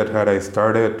imagine that had I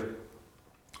started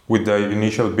with the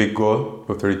initial big goal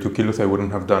of 32 kilos, I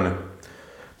wouldn't have done it.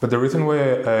 But the reason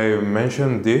why I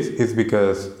mention this is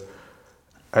because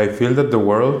I feel that the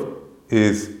world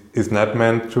is not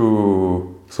meant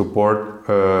to support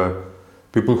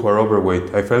people who are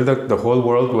overweight. I felt that the whole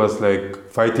world was like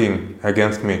fighting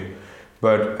against me,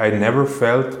 but I never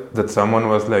felt that someone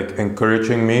was like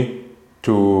encouraging me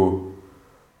to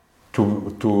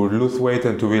lose weight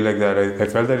and to be like that. I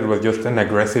felt that it was just an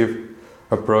aggressive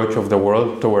approach of the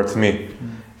world towards me.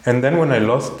 Mm. And then when I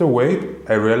lost the weight,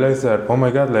 I realized that, oh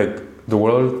my God, like the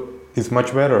world is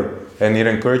much better and it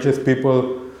encourages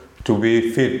people to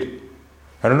be fit.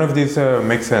 I don't know if this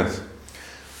makes sense.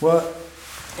 Well,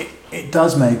 it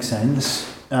does make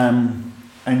sense. And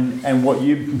what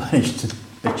you managed to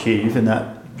achieve in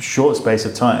that short space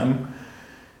of time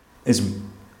is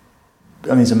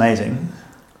amazing.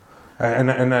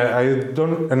 And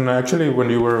actually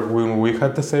when we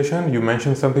had the session, you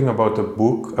mentioned something about a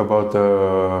book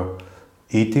about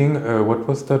eating. What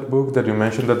was that book that you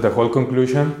mentioned that the whole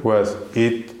conclusion was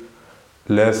eat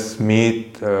less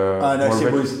meat?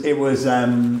 It was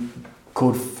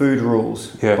called Food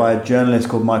Rules, yeah, by a journalist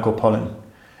called Michael Pollan,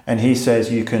 and he says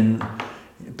you can,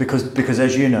 because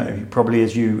as you know, probably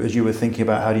as you were thinking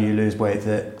about how do you lose weight,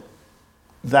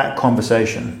 that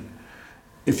conversation,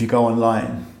 if you go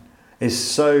online, there's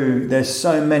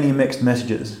so many mixed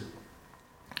messages.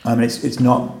 I mean, it's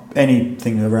not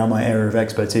anything around my area of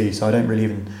expertise, so I don't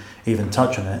really even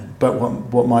touch on it. But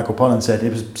what Michael Pollan said,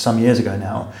 it was some years ago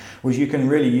now, was you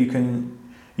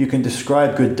can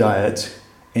describe good diet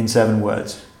in 7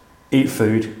 words: eat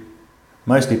food,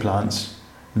 mostly plants,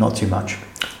 not too much.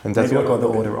 And that's maybe I got the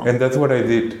order wrong. And that's what I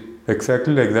did,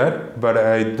 exactly like that. But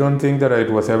I don't think that it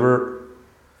was ever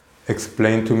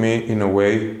explained to me in a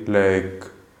way like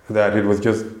that. It was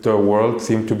just the world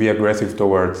seemed to be aggressive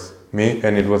towards me,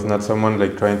 and it was not someone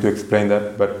like trying to explain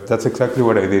that. But that's exactly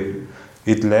what I did: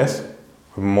 eat less,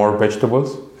 more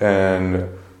vegetables, and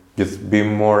just be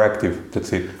more active.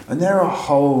 That's it. And there are a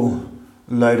whole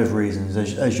load of reasons,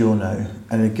 as you'll know.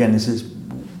 And again, this is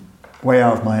way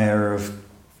out of my area of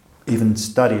even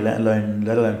study, let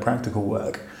alone practical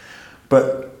work.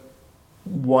 But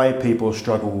why people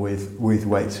struggle with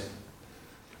weight.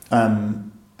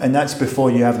 And that's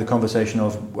before you have the conversation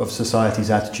of society's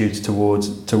attitudes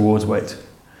towards weight.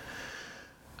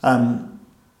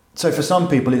 So for some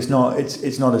people, it's not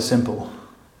as simple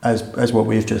as what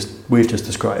we've just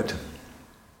described.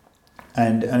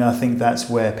 And I think that's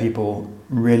where people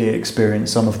really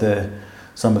experience some of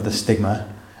the stigma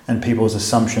and people's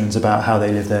assumptions about how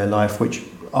they live their life, which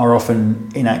are often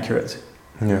inaccurate.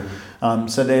 Yeah.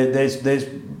 So there's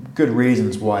good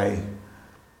reasons why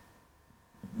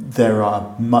there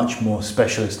are much more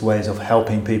specialist ways of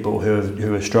helping people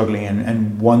who are struggling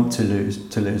and want to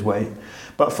lose weight.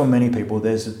 But for many people,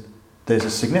 there's a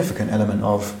significant element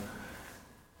of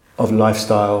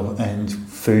lifestyle and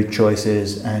food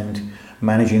choices and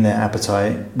managing their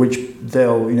appetite, which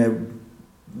they'll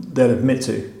admit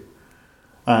to.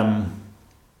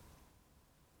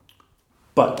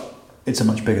 But it's a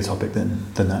much bigger topic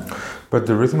than that. But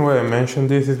the reason why I mentioned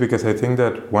this is because I think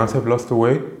that once I've lost the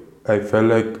weight, I felt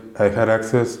like I had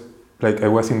access, like I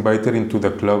was invited into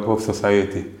the club of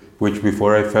society, which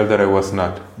before I felt that I was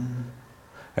not. Mm-hmm.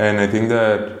 And I think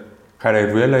that had I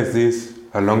realized this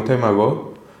a long time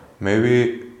ago,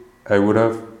 maybe I would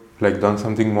have done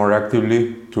something more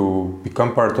actively to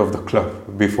become part of the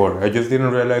club before. I just didn't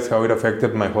realize how it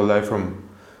affected my whole life from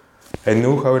I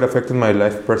knew how it affected my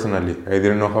life personally. I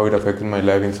didn't know how it affected my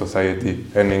life in society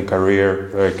and in career,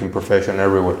 like in profession,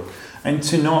 everywhere. And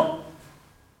to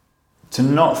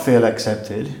not feel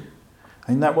accepted,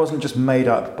 and that wasn't just made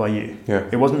up by you. Yeah.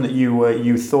 It wasn't that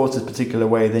you thought a particular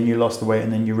way, then you lost the weight,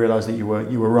 and then you realized that you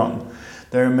were wrong.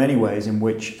 There are many ways in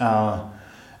which our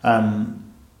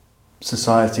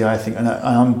society, I think, and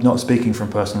I'm not speaking from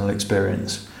personal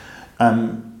experience,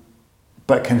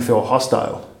 but can feel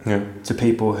hostile to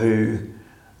people who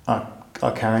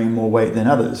are carrying more weight than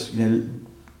others.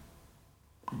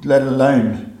 Let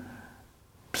alone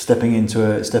stepping into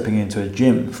a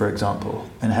gym, for example,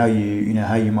 and how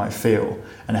you might feel,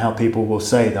 and how people will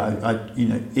say that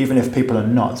even if people are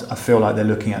not, I feel like they're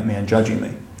looking at me and judging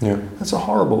me. Yeah, that's a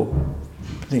horrible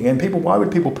thing. And why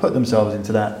would people put themselves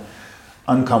into that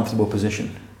uncomfortable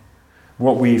position?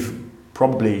 What we've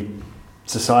probably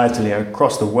societally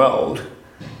across the world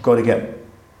got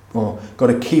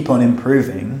to keep on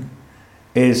improving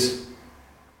is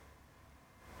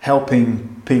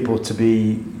helping people to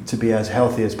be as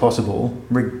healthy as possible,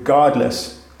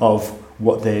 regardless of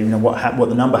what what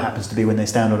the number happens to be when they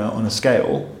stand on a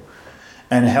scale,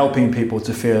 and helping people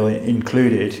to feel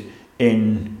included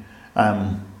in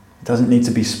doesn't need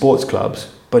to be sports clubs,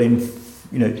 but in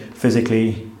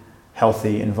physically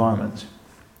healthy environments.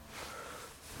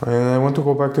 I want to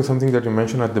go back to something that you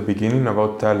mentioned at the beginning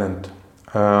about talent.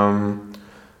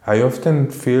 I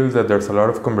often feel that there's a lot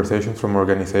of conversations from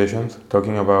organizations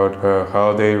talking about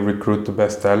how they recruit the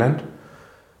best talent,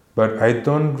 but I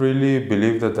don't really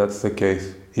believe that that's the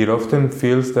case. It often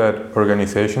feels that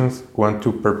organizations want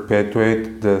to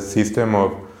perpetuate the system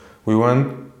of, we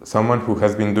want someone who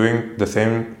has been doing the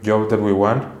same job that we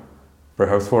want,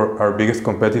 perhaps for our biggest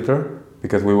competitor,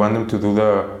 because we want them to do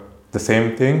the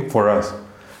same thing for us.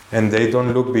 And they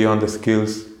don't look beyond the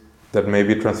skills that may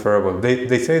be transferable.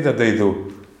 They say that they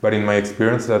do, but in my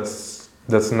experience,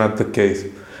 that's not the case.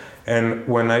 And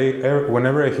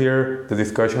whenever I hear the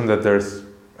discussion that there's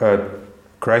a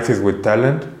crisis with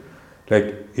talent,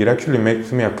 like, it actually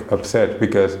makes me upset,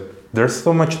 because there's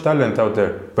so much talent out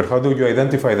there, but how do you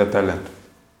identify the talent?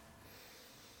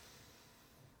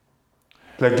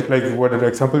 Like what the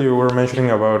example you were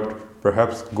mentioning about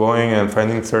perhaps going and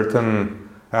finding certain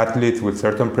athletes with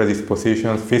certain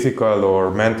predispositions, physical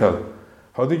or mental.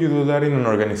 How do you do that in an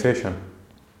organization?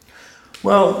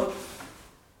 Well,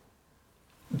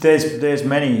 there's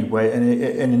many ways,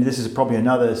 and this is probably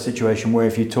another situation where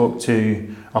if you talk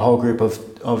to a whole group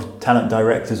of talent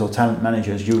directors or talent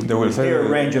managers, you will hear a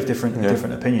range of different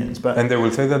opinions. And they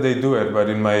will say that they do it, but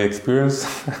in my experience,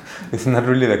 it's not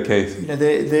really the case.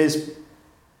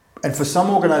 And for some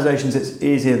organizations, it's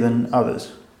easier than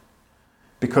others,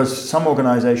 because some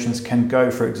organizations can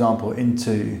go, for example,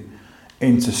 into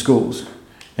schools.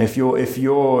 If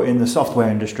you're in the software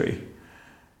industry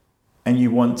and you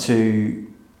want to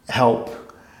help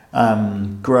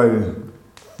grow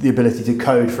the ability to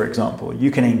code, for example, you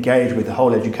can engage with the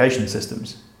whole education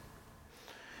systems.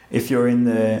 If you're in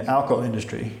the alcohol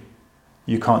industry,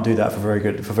 you can't do that for very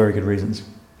good reasons.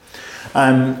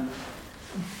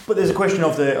 But there's a question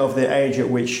of the age at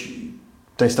which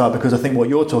they start, because I think what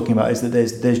you're talking about is that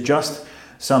there's just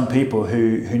some people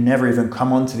who never even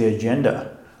come onto the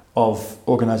agenda of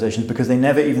organizations, because they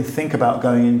never even think about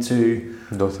going into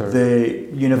the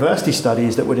university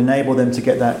studies that would enable them to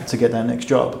get that next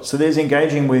job. So there's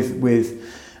engaging with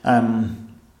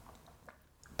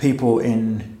people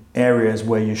in areas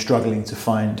where you're struggling to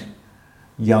find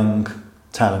young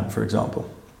talent, for example.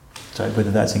 So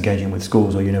whether that's engaging with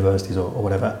schools or universities or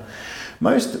whatever.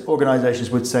 Most organizations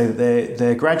would say that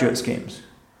their graduate schemes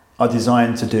are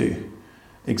designed to do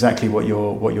exactly what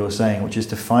you're saying, which is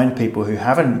to find people who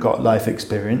haven't got life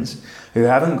experience, who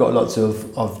haven't got lots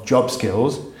of job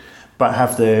skills, but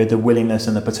have the willingness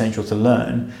and the potential to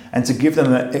learn, and to give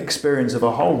them an experience of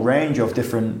a whole range of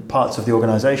different parts of the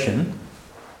organization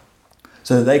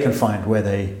so that they can find where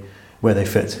they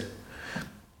fit.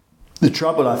 The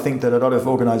trouble, I think, that a lot of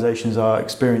organizations are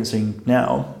experiencing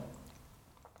now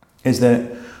is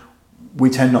that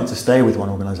we tend not to stay with one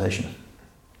organization.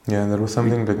 Yeah, there was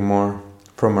something like more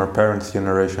from our parents'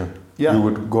 generation. Yeah. You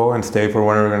would go and stay for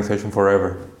one organization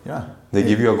forever. Yeah. They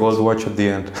give you a gold watch at the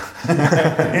end.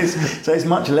 So it's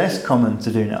much less common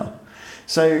to do now.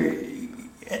 So,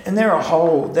 and there are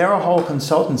whole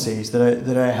consultancies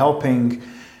that are helping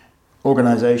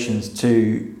organizations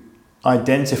to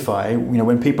identify,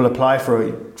 when people apply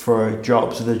for a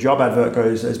job, so the job advert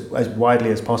goes as widely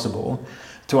as possible,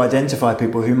 to identify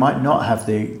people who might not have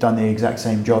done the exact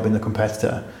same job in the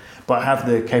competitor, but have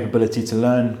the capability to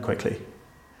learn quickly.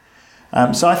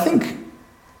 So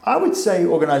I would say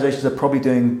organizations are probably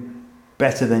doing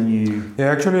better than you?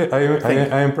 Yeah, actually,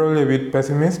 I am probably a bit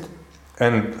pessimist,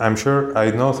 and I'm sure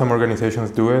I know some organizations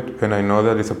do it, and I know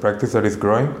that it's a practice that is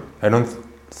growing. I don't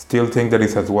still think that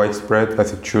it's as widespread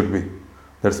as it should be.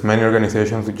 There's many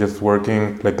organizations just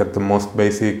working like at the most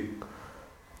basic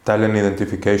talent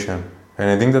identification, and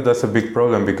I think that that's a big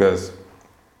problem because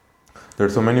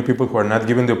there's so many people who are not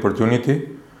given the opportunity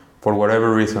for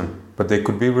whatever reason, but they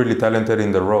could be really talented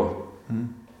in the role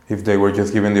if they were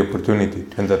just given the opportunity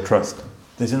and the trust.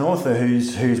 There's an author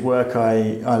whose work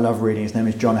I love reading. His name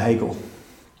is John Hagel.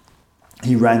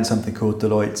 He ran something called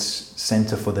Deloitte's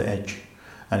Center for the Edge,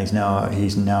 and he's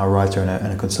now a writer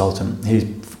and a consultant. He's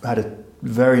had a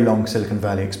very long Silicon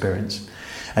Valley experience,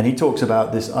 and he talks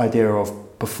about this idea of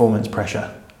performance pressure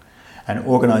and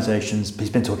organizations. He's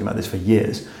been talking about this for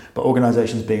years, but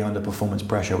organizations being under performance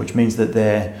pressure, which means that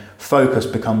their focus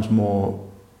becomes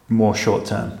more short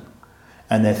term,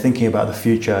 and their thinking about the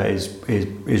future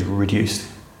is reduced.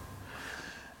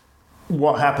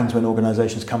 What happens when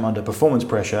organizations come under performance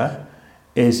pressure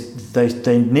is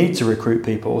they need to recruit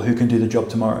people who can do the job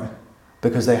tomorrow,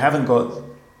 because they haven't got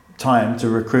time to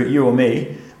recruit you or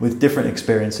me with different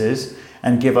experiences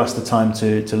and give us the time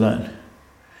to learn.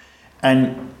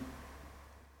 And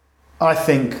I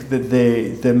think that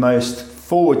the most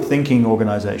forward-thinking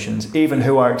organizations, even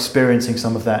who are experiencing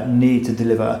some of that need to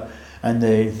deliver and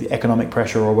the economic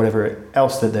pressure or whatever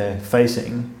else that they're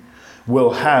facing,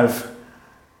 will have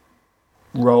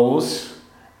roles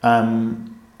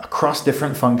across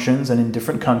different functions and in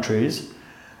different countries,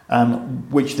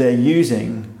 which they're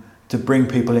using to bring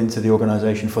people into the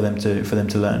organization for them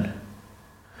to learn.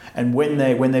 And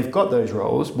when they've got those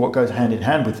roles, what goes hand in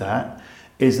hand with that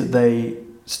is that they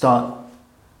start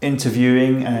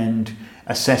interviewing and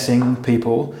assessing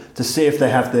people to see if they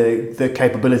have the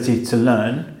capability to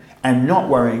learn, and not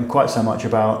worrying quite so much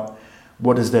about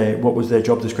what was their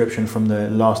job description from the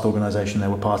last organization they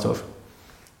were part of.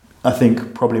 I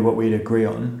think probably what we'd agree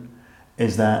on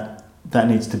is that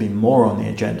needs to be more on the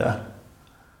agenda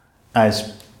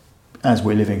as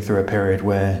we're living through a period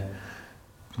where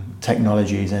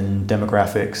technologies and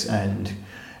demographics and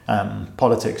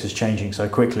politics is changing so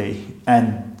quickly,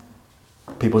 and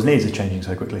people's needs are changing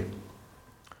so quickly.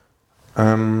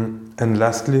 And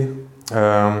lastly,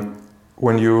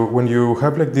 when you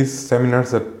have like these seminars,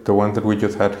 that the one that we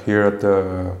just had here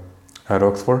at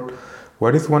Oxford,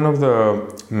 what is one of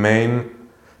the main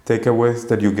takeaways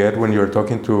that you get when you're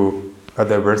talking to a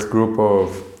diverse group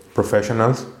of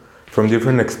professionals from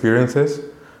different experiences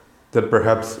that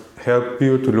perhaps help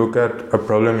you to look at a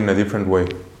problem in a different way?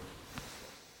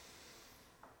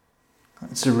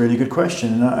 It's a really good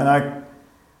question,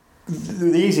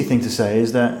 the easy thing to say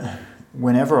is that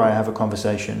whenever I have a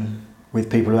conversation with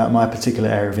people about my particular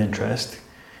area of interest,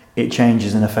 it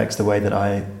changes and affects the way that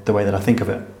I think of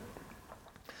it.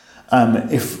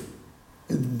 If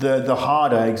the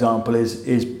harder example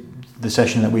is the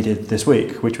session that we did this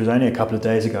week, which was only a couple of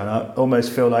days ago, and I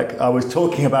almost feel like I was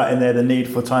talking about in there the need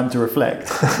for time to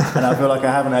reflect, and I feel like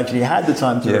I haven't actually had the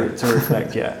time to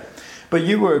reflect yet. But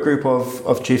you were a group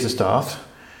of chiefs of staff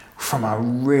from a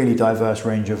really diverse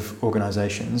range of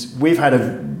organizations. We've had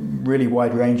a really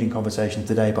wide-ranging conversation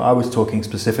today, but I was talking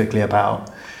specifically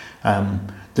about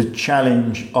the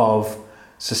challenge of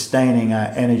sustaining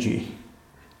our energy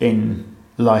in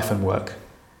life and work.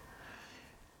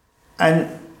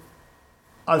 And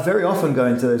I very often go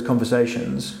into those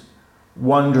conversations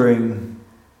wondering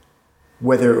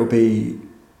whether it will be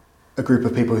a group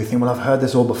of people who think, well, I've heard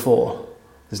this all before.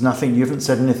 There's nothing, you haven't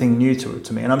said anything new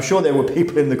to me. And I'm sure there were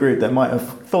people in the group that might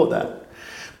have thought that.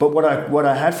 But what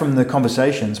I had from the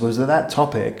conversations was that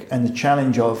topic and the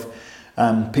challenge of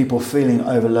people feeling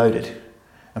overloaded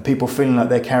and people feeling like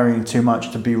they're carrying too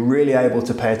much to be really able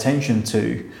to pay attention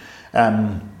to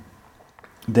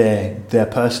their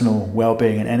personal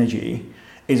well-being and energy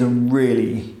is a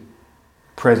really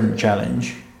present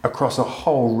challenge across a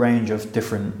whole range of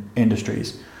different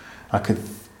industries. I could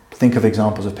think of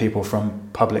examples of people from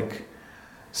public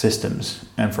systems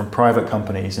and from private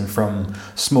companies and from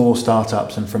small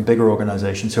startups and from bigger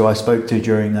organizations who I spoke to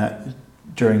during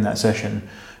that session,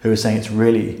 who were saying it's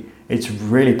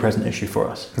really present issue for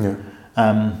us. Yeah.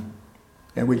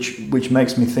 Which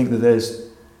makes me think that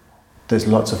there's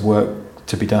lots of work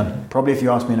to be done. Probably if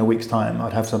you asked me in a week's time,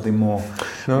 I'd have something more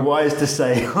wise to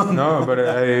say. No, but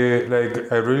I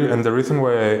really, and the reason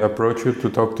why I approached you to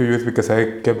talk to you is because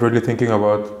I kept really thinking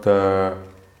about the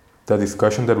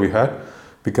discussion that we had,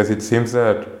 because it seems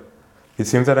that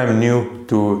I'm new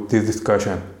to this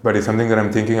discussion, but it's something that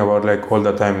I'm thinking about like all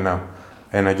the time now,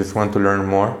 and I just want to learn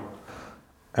more.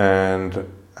 And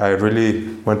I really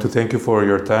want to thank you for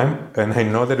your time. And I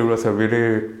know that it was a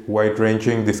very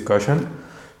wide-ranging discussion,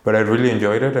 but I really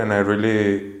enjoyed it, and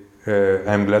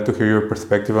I'm glad to hear your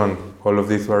perspective on all of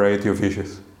this variety of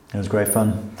issues. It was great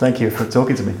fun. Thank you for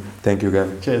talking to me. Thank you,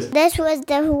 Gavin. Cheers. This was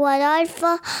the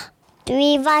Rodolfo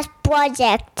Rivas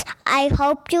project. I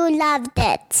hope you loved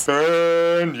it.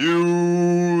 And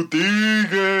you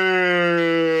dig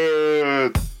it!